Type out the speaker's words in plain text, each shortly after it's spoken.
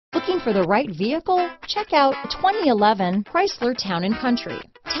Looking for the right vehicle? Check out 2011 Chrysler Town Country.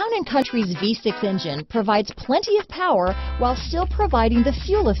 Town Country's V6 engine provides plenty of power while still providing the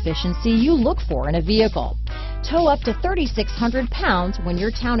fuel efficiency you look for in a vehicle. Tow up to 3,600 pounds when your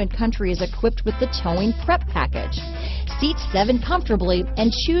Town & Country is equipped with the Towing Prep Package. Seat 7 comfortably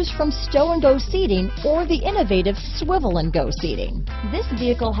and choose from stow and go seating or the innovative swivel and go seating. This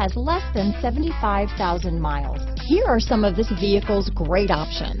vehicle has less than 75,000 miles. Here are some of this vehicle's great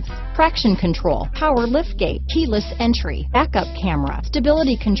options: traction control, power liftgate, keyless entry, backup camera,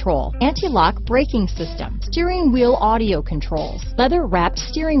 stability control, anti-lock braking system, steering wheel audio controls, leather-wrapped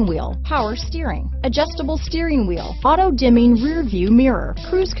steering wheel, power steering, adjustable steering wheel, auto-dimming rear view mirror,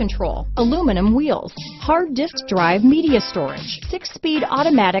 cruise control, aluminum wheels, hard disk drive media storage, 6-speed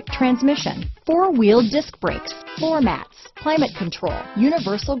automatic transmission, 4-wheel disc brakes, floor mats, climate control,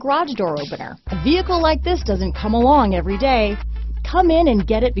 universal garage door opener. A vehicle like this doesn't come along every day. Come in and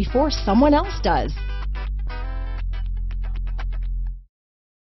get it before someone else does.